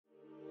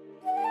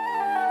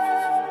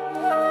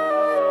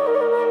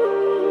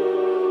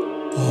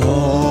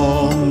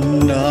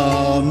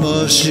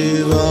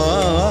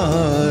Shivaya.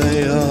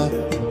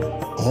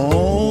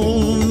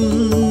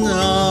 Om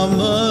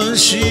Namah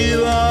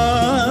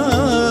Shivaya.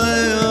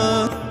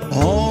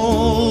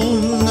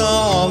 Om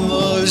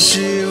Namah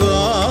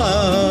Shivaya.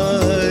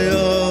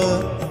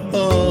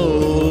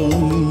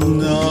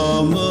 Om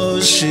Namah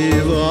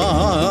Shivaya.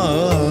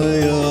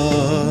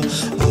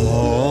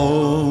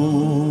 Om.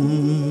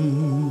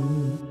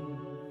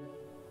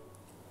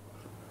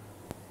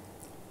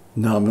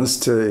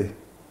 Namaste.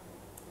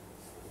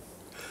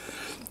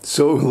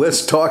 So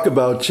let's talk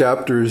about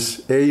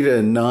chapters 8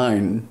 and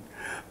 9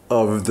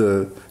 of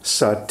the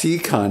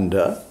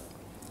Satīkhaṇḍa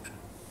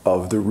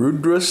of the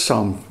Rudra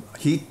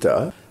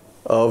Samhita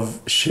of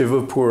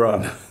Śiva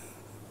Purāṇa.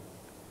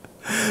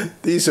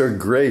 These are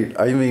great.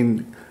 I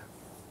mean,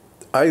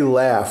 I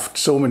laughed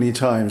so many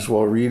times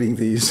while reading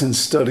these and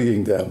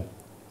studying them.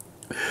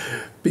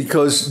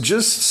 Because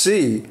just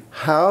see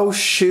how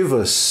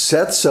Shiva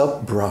sets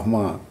up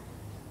Brahmā.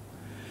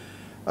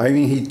 I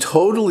mean, he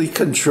totally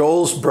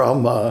controls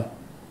Brahmā,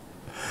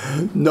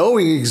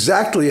 knowing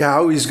exactly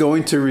how he's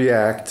going to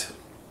react,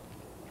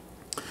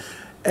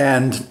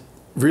 and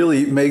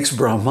really makes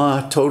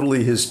Brahmā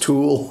totally his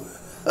tool.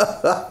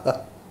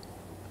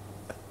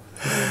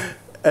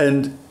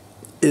 And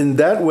in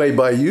that way,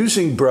 by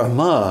using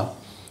Brahmā,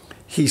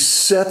 he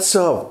sets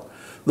up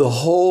the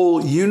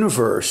whole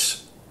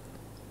universe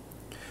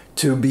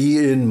to be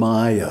in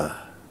Maya.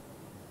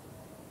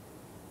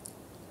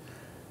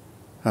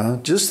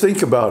 Just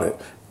think about it.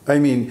 I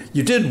mean,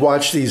 you did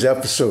watch these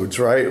episodes,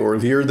 right? Or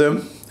hear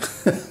them?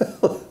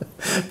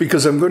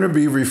 Because I'm going to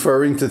be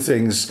referring to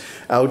things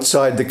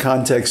outside the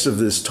context of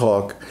this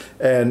talk.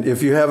 And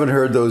if you haven't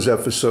heard those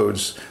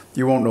episodes,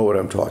 you won't know what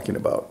I'm talking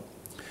about.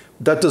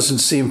 That doesn't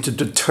seem to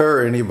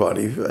deter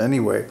anybody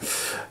anyway.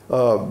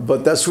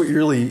 But that's what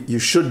really you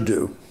should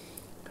do.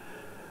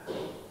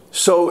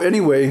 So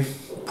anyway,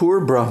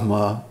 poor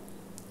Brahmā.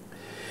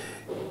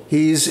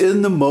 He's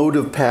in the mode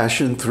of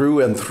passion through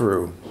and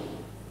through.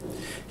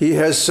 He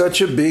has such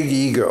a big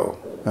ego,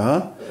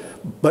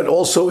 but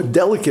also a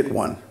delicate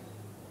one.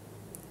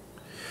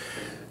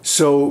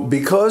 So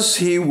because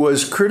he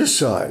was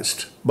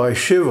criticized by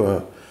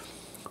Shiva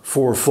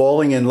for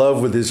falling in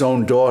love with his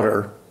own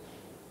daughter,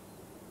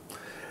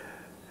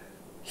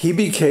 he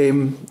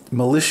became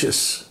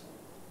malicious.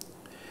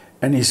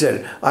 And he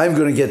said, I'm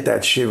going to get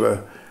that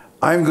Shiva.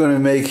 I'm going to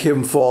make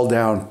him fall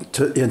down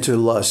into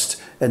lust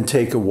and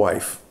take a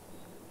wife.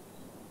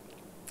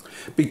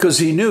 Because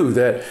he knew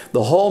that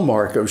the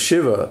hallmark of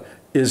Shiva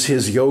is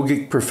his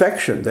yogic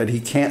perfection, that he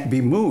can't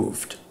be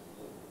moved.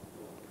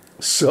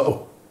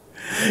 So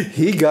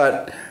he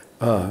got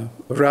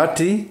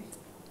Rati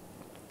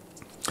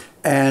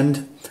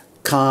and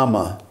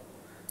Kāma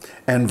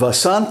and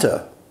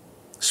Vasanta,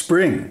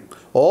 spring,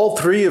 all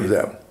three of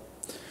them.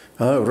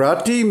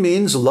 Rati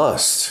means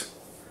lust,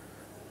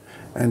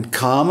 and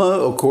Kāma,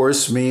 of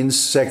course, means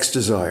sex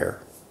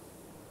desire,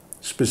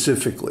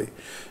 specifically.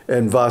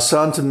 And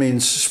Vasanta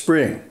means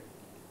spring.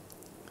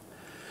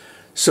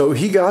 So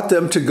he got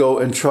them to go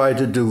and try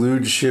to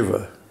delude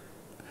Shiva.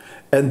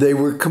 And they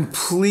were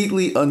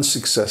completely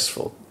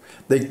unsuccessful.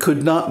 They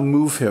could not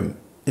move him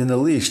in the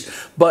least.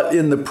 But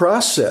in the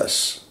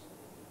process,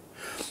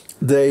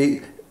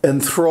 they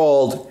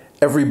enthralled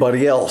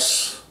everybody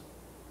else.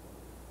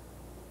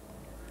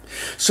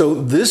 So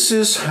this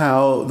is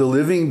how the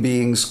living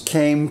beings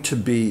came to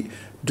be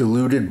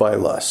deluded by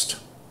lust.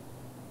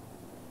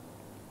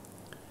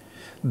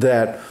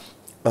 That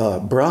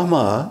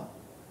Brahmā,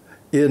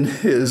 in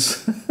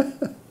his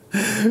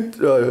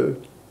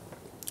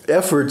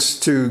efforts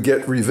to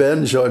get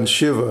revenge on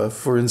Shiva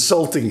for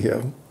insulting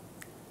him,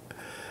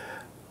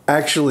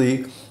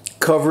 actually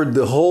covered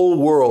the whole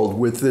world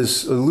with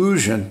this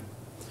illusion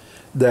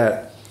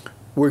that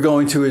we're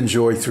going to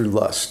enjoy through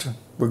lust.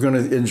 We're going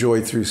to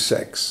enjoy through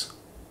sex.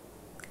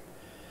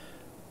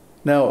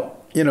 Now,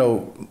 you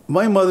know,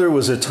 my mother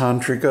was a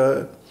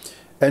tantrika,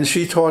 and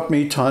she taught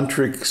me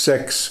tantric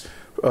sex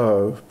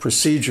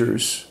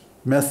procedures,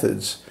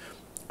 methods,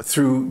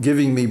 through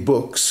giving me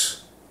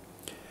books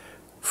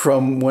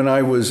from when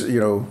I was, you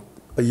know,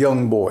 a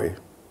young boy,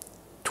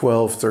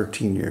 12,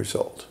 13 years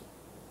old.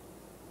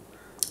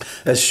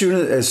 As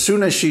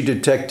soon as she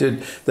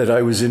detected that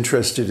I was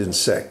interested in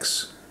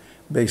sex,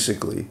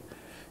 basically,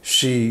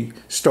 she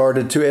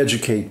started to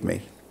educate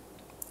me.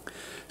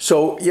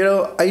 So, you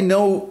know, I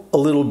know a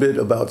little bit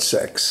about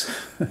sex.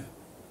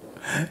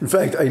 In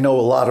fact, I know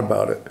a lot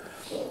about it.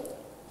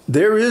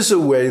 There is a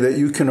way that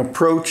you can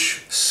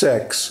approach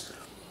sex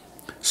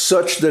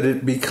such that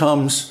it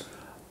becomes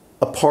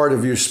a part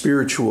of your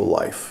spiritual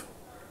life.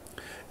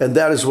 And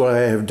that is what I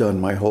have done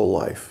my whole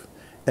life.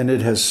 And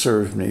it has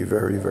served me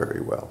very,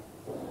 very well.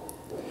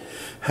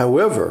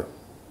 However,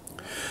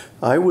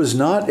 I was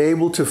not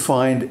able to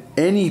find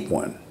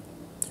anyone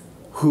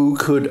who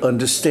could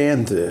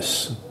understand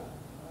this.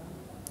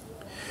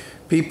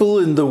 People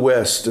in the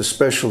West,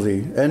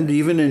 especially, and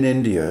even in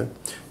India,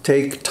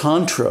 take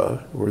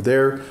Tantra, or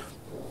their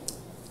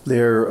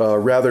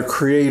rather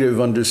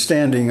creative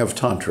understanding of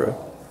Tantra,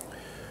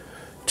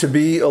 to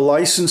be a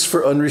license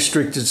for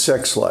unrestricted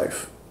sex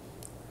life.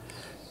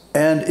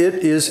 And it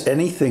is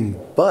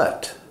anything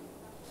but.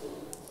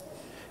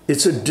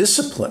 It's a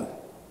discipline,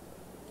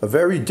 a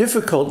very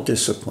difficult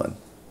discipline.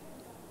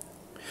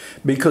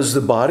 Because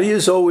the body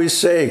is always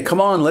saying,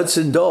 come on, let's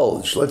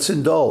indulge, let's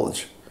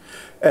indulge.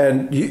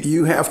 And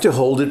you have to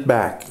hold it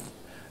back,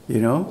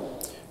 you know,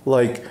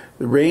 like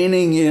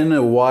reining in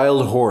a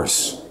wild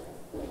horse.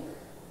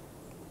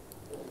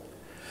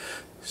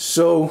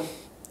 So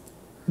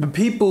the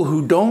people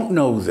who don't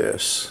know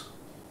this,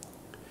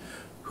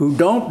 who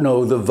don't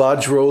know the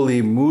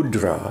Vajroli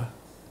Mudra,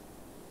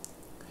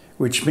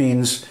 which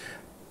means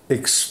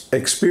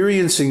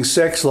experiencing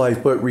sex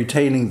life but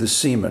retaining the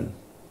semen,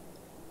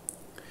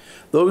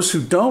 those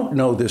who don't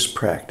know this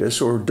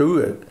practice or do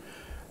it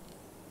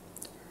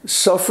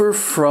suffer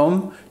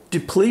from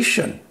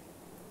depletion.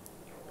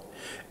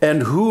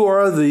 And who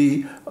are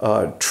the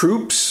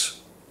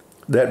troops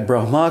that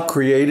Brahmā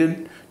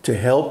created to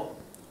help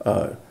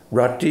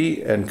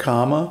Rati and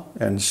Kāma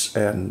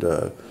and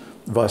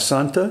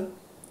Vasanta?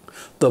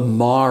 The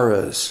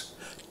Maras,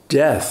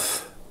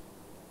 death.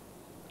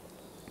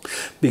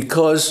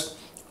 Because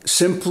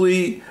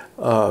simply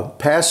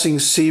passing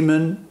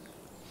semen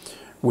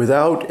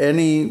without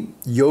any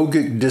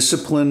yogic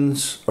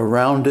disciplines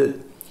around it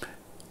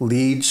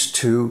leads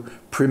to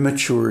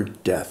premature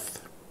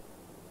death.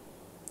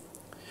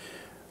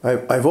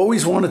 I've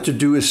always wanted to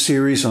do a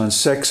series on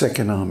sex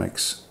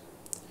economics,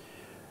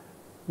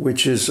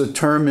 which is a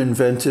term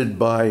invented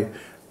by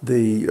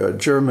the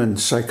German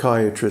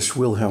psychiatrist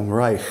Wilhelm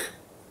Reich.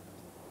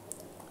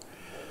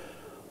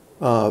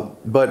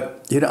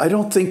 But you know, I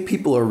don't think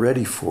people are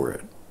ready for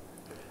it.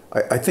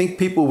 I think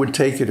people would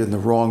take it in the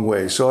wrong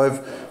way. So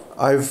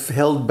I've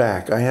held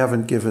back. I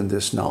haven't given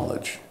this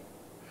knowledge.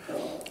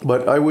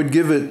 But I would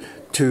give it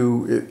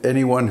to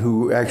anyone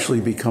who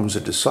actually becomes a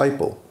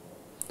disciple,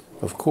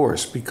 of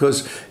course,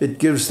 because it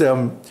gives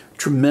them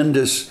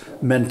tremendous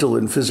mental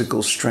and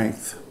physical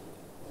strength.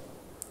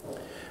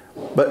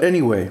 But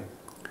anyway,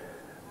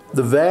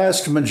 the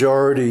vast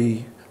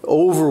majority,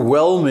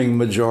 overwhelming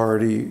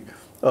majority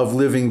of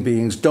living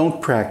beings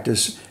don't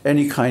practice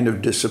any kind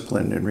of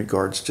discipline in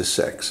regards to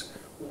sex.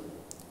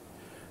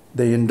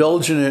 They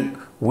indulge in it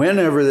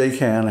whenever they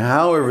can,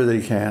 however they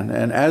can,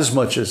 and as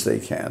much as they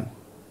can.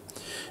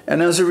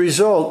 And as a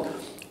result,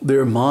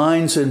 their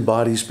minds and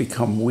bodies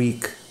become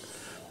weak.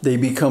 They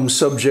become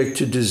subject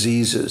to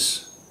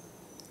diseases,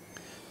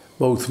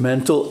 both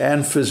mental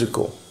and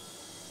physical.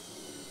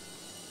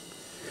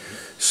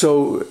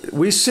 So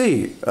we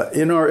see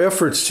in our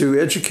efforts to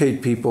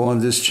educate people on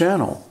this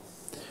channel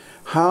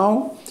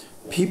how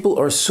people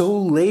are so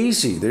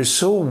lazy, they're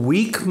so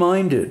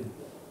weak-minded.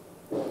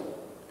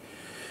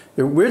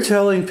 We're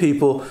telling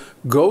people,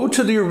 go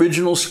to the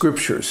original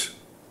scriptures.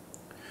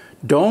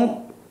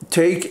 Don't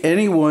take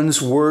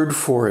anyone's word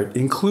for it,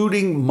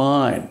 including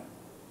mine.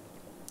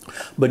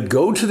 But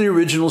go to the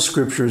original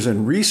scriptures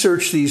and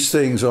research these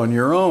things on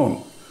your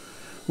own.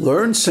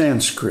 Learn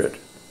Sanskrit.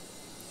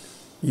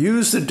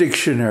 Use the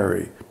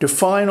dictionary.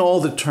 Define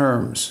all the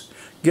terms.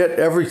 Get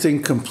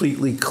everything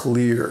completely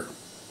clear.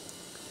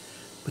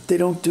 But they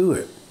don't do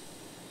it.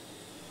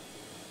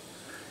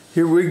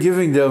 Here we're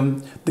giving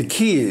them the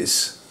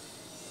keys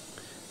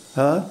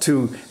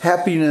to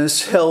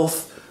happiness,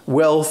 health,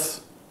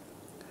 wealth,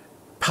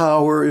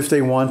 power if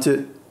they want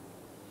it,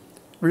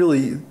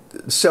 really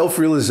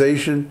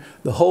self-realization,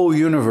 the whole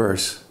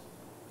universe.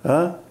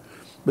 But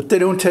they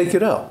don't take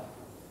it up.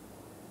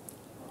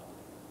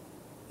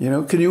 You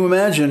know, can you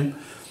imagine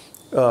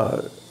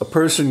a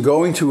person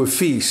going to a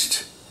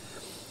feast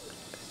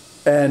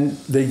and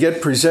they get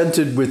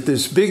presented with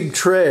this big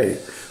tray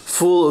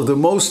full of the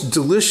most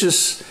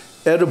delicious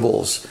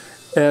edibles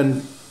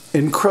and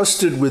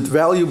encrusted with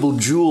valuable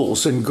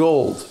jewels and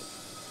gold.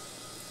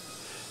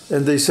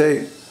 And they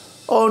say,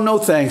 oh, no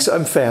thanks,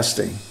 I'm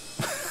fasting.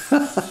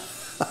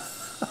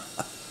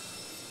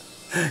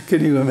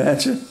 Can you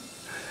imagine?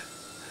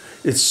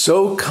 It's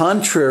so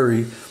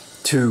contrary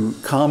to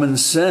common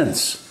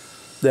sense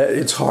that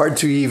it's hard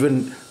to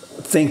even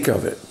think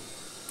of it.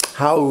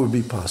 How it would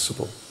be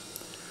possible.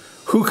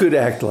 Who could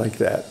act like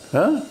that,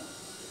 huh?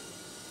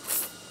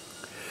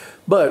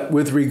 But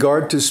with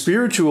regard to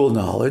spiritual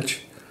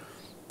knowledge,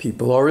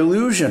 people are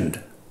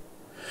illusioned.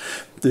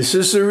 This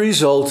is the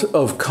result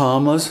of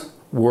Kāma's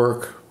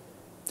work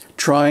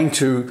trying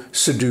to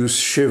seduce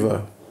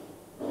Śiva.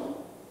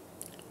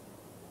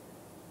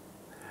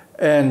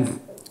 And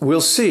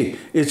we'll see,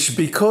 it's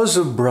because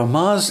of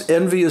Brahma's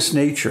envious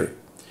nature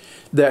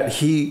that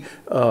he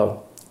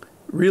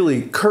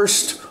really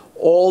cursed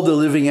all the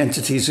living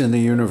entities in the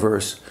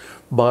universe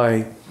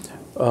by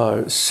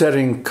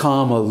setting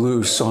Kāma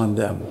loose on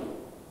them,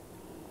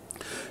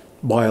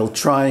 while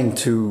trying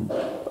to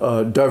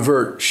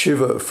divert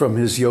Śiva from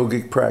his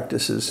yogic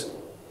practices.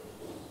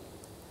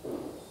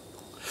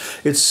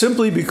 It's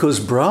simply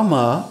because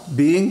Brahmā,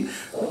 being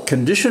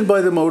conditioned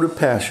by the mode of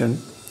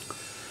passion,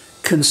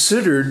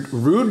 considered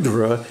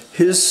Rudra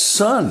his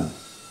son.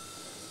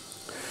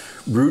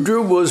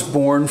 Rudra was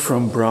born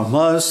from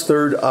Brahma's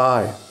third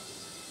eye.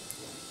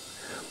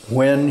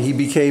 when he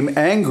became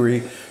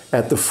angry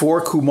at the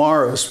 4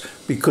 Kumaras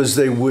because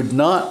they would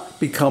not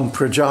become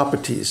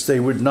Prajapatis. They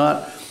would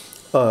not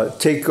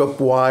take up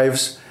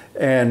wives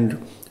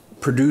and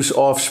produce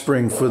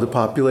offspring for the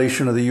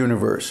population of the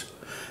universe.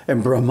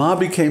 And Brahmā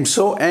became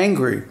so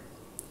angry,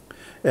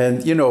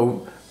 and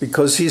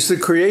because he's the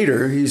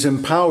creator, he's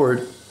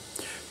empowered,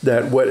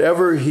 that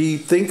whatever he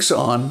thinks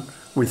on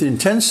with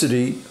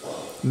intensity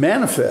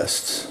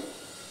manifests.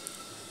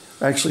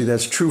 Actually,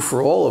 that's true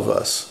for all of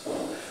us,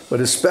 but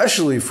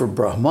especially for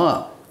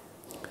Brahmā.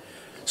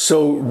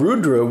 So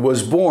Rudra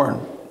was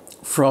born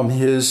from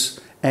his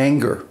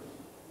anger.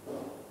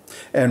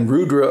 And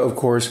Rudra, of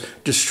course,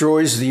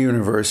 destroys the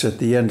universe at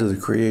the end of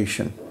the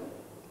creation.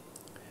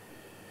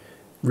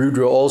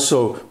 Rudra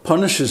also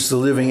punishes the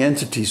living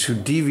entities who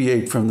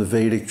deviate from the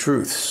Vedic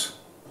truths.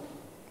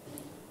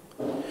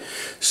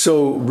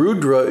 So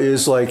Rudra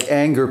is like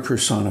anger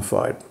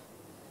personified.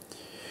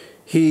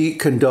 He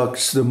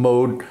conducts the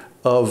mode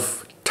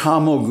of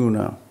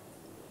tamoguna,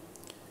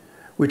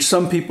 which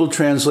some people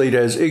translate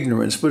as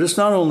ignorance, but it's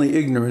not only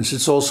ignorance,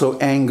 it's also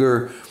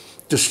anger,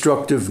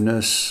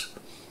 destructiveness,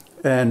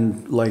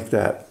 and like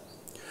that.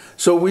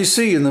 So we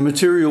see in the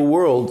material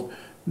world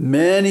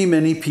many,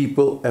 many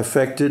people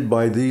affected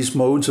by these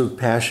modes of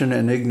passion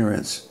and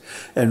ignorance,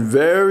 and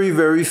very,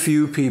 very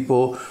few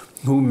people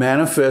who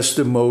manifest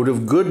the mode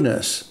of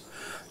goodness,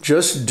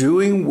 just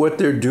doing what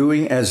they're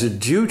doing as a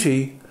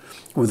duty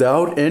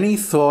without any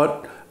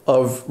thought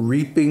of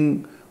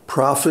reaping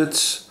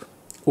profits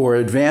or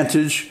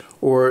advantage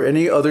or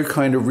any other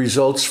kind of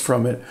results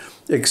from it,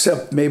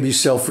 except maybe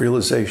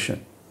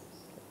self-realization.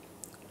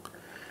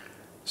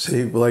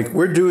 See, like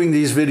we're doing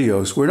these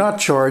videos, we're not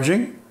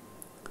charging.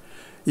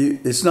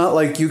 It's not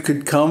like you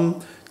could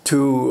come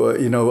to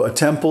a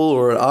temple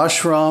or an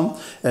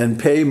ashram and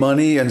pay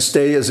money and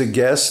stay as a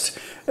guest,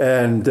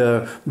 and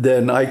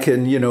then I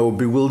can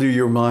bewilder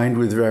your mind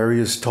with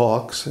various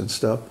talks and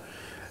stuff.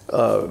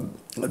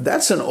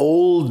 That's an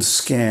old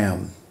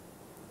scam,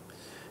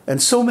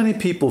 and so many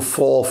people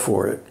fall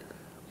for it.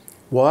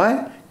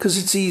 Why? Because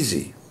it's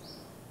easy.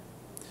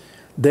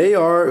 They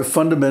are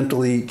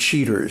fundamentally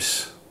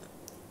cheaters.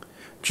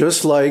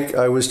 Just like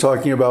I was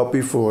talking about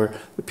before,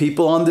 the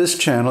people on this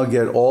channel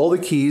get all the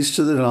keys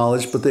to the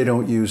knowledge, but they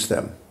don't use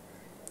them.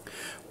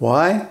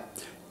 Why?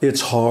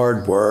 It's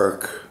hard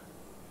work.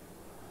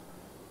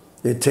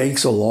 It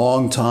takes a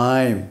long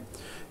time.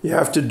 You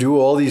have to do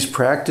all these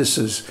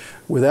practices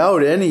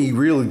without any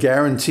real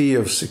guarantee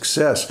of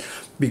success,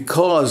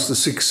 because the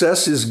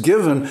success is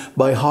given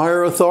by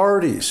higher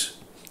authorities.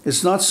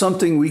 It's not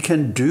something we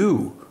can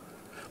do,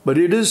 but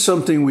it is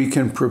something we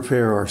can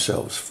prepare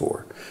ourselves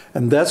for.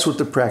 And that's what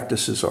the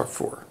practices are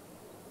for.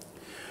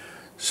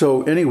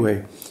 So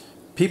anyway,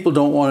 people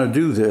don't want to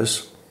do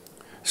this.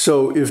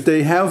 So if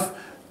they have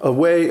a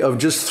way of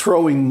just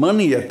throwing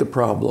money at the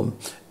problem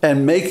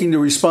and making the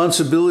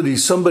responsibility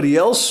somebody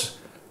else,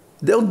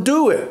 they'll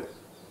do it.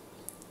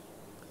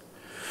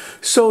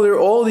 So there are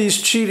all these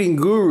cheating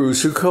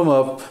gurus who come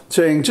up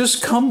saying,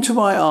 just come to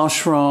my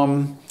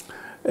ashram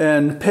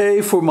and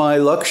pay for my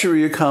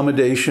luxury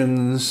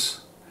accommodations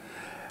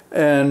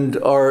and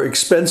our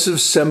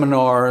expensive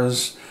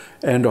seminars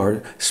and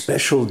our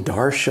special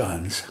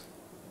darshans.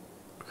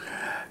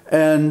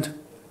 And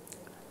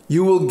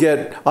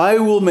I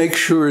will make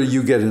sure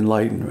you get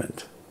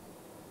enlightenment.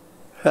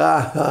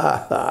 Ha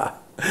ha ha.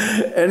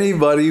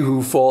 Anybody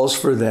who falls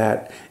for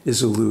that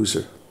is a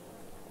loser.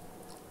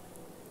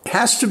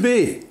 Has to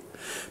be,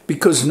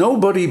 because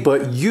nobody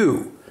but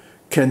you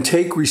can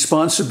take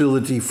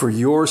responsibility for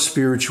your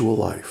spiritual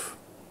life.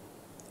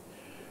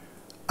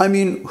 I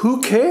mean,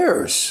 who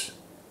cares?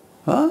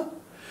 Huh?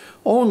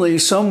 Only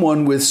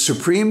someone with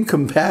supreme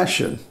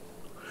compassion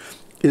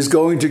is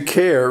going to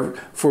care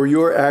for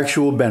your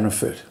actual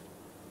benefit.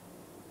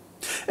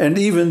 And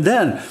even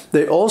then,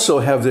 they also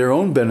have their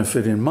own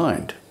benefit in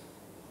mind.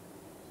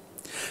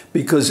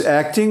 Because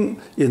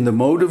acting in the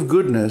mode of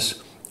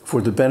goodness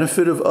for the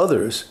benefit of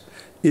others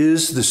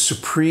is the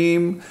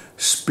supreme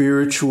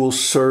spiritual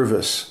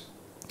service,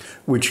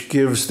 which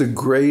gives the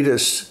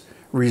greatest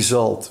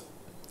result,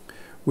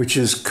 which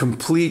is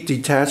complete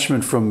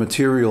detachment from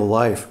material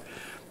life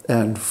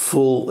and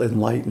full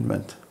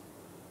enlightenment.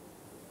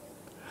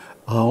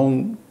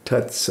 Aum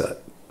Tat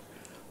Sat.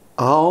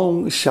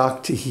 Aum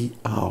Shakti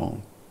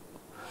Aum.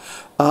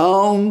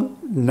 Aum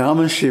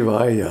Namah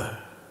Shivaya.